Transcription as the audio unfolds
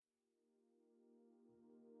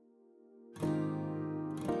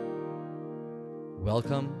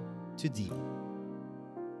Welcome to Deep,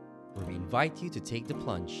 where we invite you to take the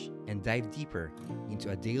plunge and dive deeper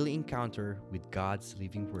into a daily encounter with God's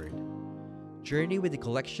living Word. Journey with a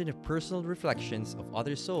collection of personal reflections of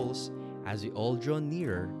other souls as we all draw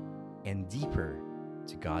nearer and deeper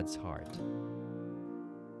to God's heart.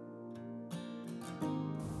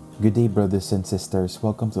 Good day, brothers and sisters.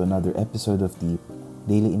 Welcome to another episode of Deep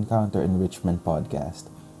Daily Encounter Enrichment Podcast.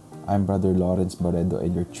 I'm Brother Lawrence Barredo,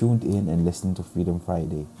 and you're tuned in and listening to Freedom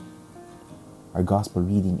Friday. Our gospel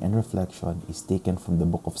reading and reflection is taken from the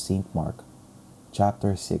book of St. Mark,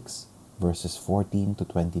 chapter 6, verses 14 to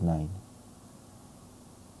 29.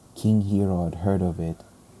 King Herod heard of it,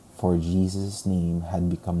 for Jesus' name had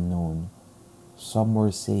become known. Some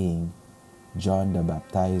were saying, John the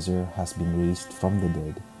Baptizer has been raised from the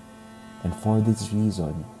dead, and for this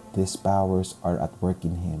reason these powers are at work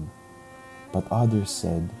in him. But others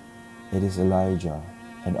said, it is Elijah,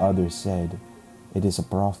 and others said, it is a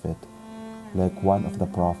prophet, like one of the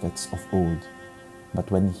prophets of old.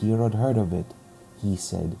 But when Herod heard of it, he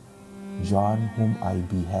said, John, whom I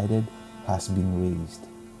beheaded, has been raised.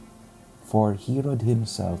 For Herod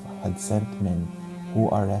himself had sent men who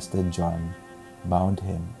arrested John, bound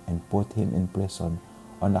him, and put him in prison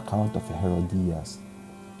on account of Herodias,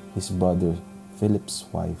 his brother Philip's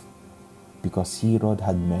wife, because Herod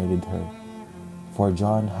had married her. For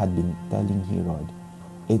John had been telling Herod,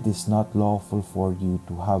 it is not lawful for you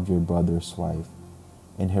to have your brother's wife.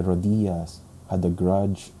 And Herodias had a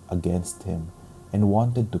grudge against him and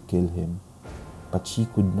wanted to kill him. But she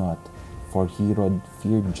could not, for Herod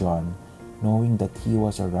feared John, knowing that he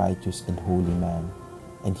was a righteous and holy man,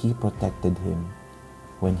 and he protected him.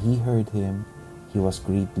 When he heard him, he was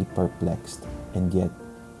greatly perplexed, and yet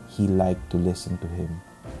he liked to listen to him.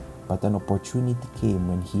 But an opportunity came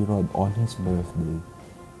when Herod on his birthday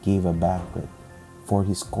gave a banquet for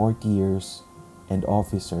his courtiers and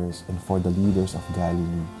officers and for the leaders of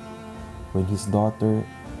Galilee. When his daughter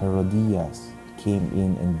Herodias came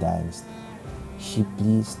in and danced, she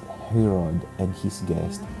pleased Herod and his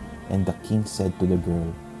guest, and the king said to the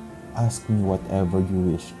girl, ask me whatever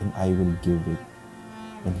you wish, and I will give it.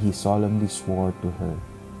 And he solemnly swore to her,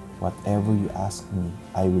 whatever you ask me,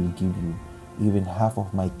 I will give you, even half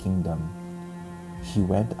of my kingdom. She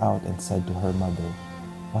went out and said to her mother,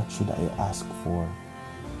 what should I ask for?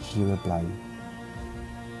 She replied,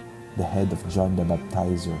 the head of John the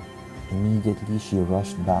Baptizer. Immediately she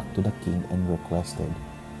rushed back to the king and requested,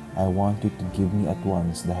 I want you to give me at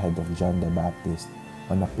once the head of John the Baptist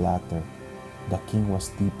on a platter. The king was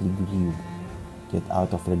deeply grieved, yet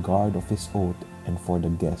out of regard of his oath and for the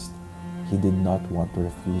guest, he did not want to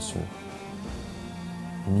refuse her.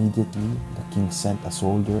 Immediately, the king sent a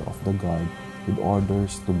soldier of the guard with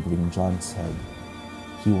orders to bring John's head.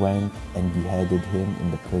 He went and beheaded him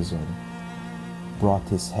in the prison, brought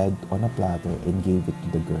his head on a platter and gave it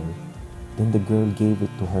to the girl. Then the girl gave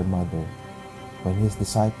it to her mother. When his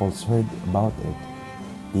disciples heard about it,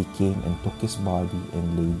 they came and took his body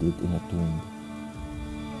and laid it in a tomb.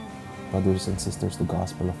 Brothers and sisters, the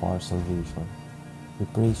gospel of our salvation. We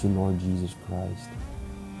praise you, Lord Jesus Christ.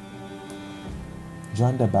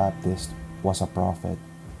 John the Baptist was a prophet.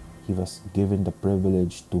 He was given the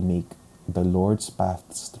privilege to make the Lord's path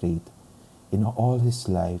straight. In all his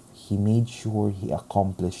life, he made sure he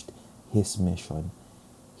accomplished his mission.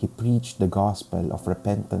 He preached the gospel of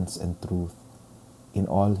repentance and truth. In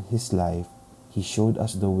all his life, he showed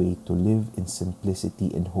us the way to live in simplicity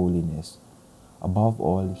and holiness. Above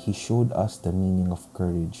all, he showed us the meaning of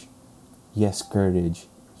courage. Yes, courage.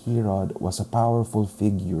 Herod was a powerful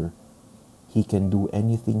figure. He can do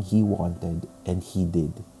anything he wanted, and he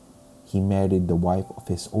did. He married the wife of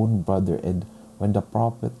his own brother, and when the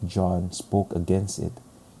prophet John spoke against it,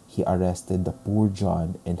 he arrested the poor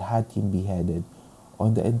John and had him beheaded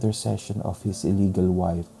on the intercession of his illegal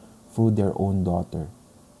wife through their own daughter.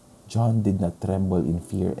 John did not tremble in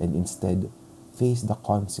fear and instead faced the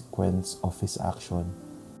consequence of his action.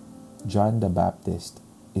 John the Baptist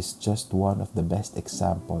is just one of the best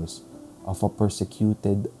examples of a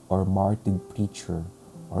persecuted or martyred preacher,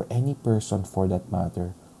 or any person for that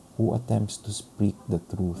matter, who attempts to speak the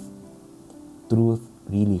truth. Truth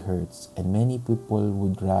really hurts, and many people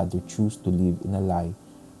would rather choose to live in a lie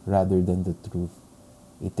rather than the truth.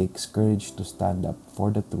 It takes courage to stand up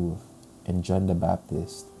for the truth, and John the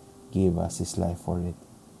Baptist gave us his life for it.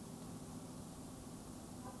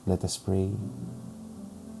 Let us pray.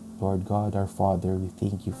 Lord God, our Father, we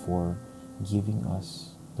thank you for giving us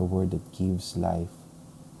the word that gives life.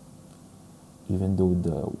 Even though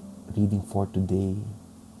the reading for today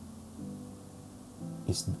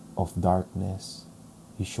is of darkness,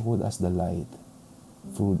 you showed us the light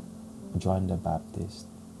through John the Baptist.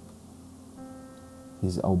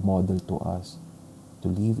 He's a model to us to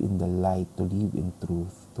live in the light, to live in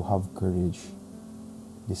truth, to have courage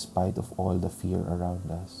despite of all the fear around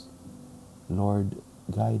us. Lord,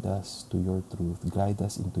 guide us to your truth, guide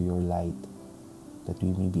us into your light, that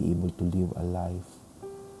we may be able to live a life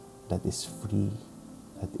that is free,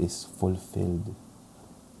 that is fulfilled.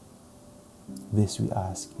 This we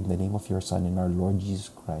ask in the name of your Son and our Lord Jesus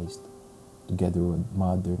Christ, together with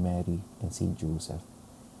Mother Mary and Saint Joseph.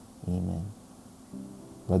 Amen.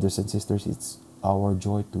 Brothers and sisters, it's our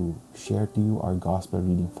joy to share to you our gospel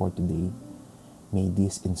reading for today. May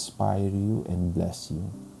this inspire you and bless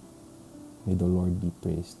you. May the Lord be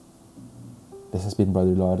praised. This has been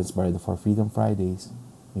Brother Lawrence Barredo for Freedom Fridays.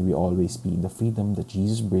 May we always be the freedom that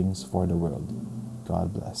Jesus brings for the world.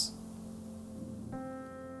 God bless.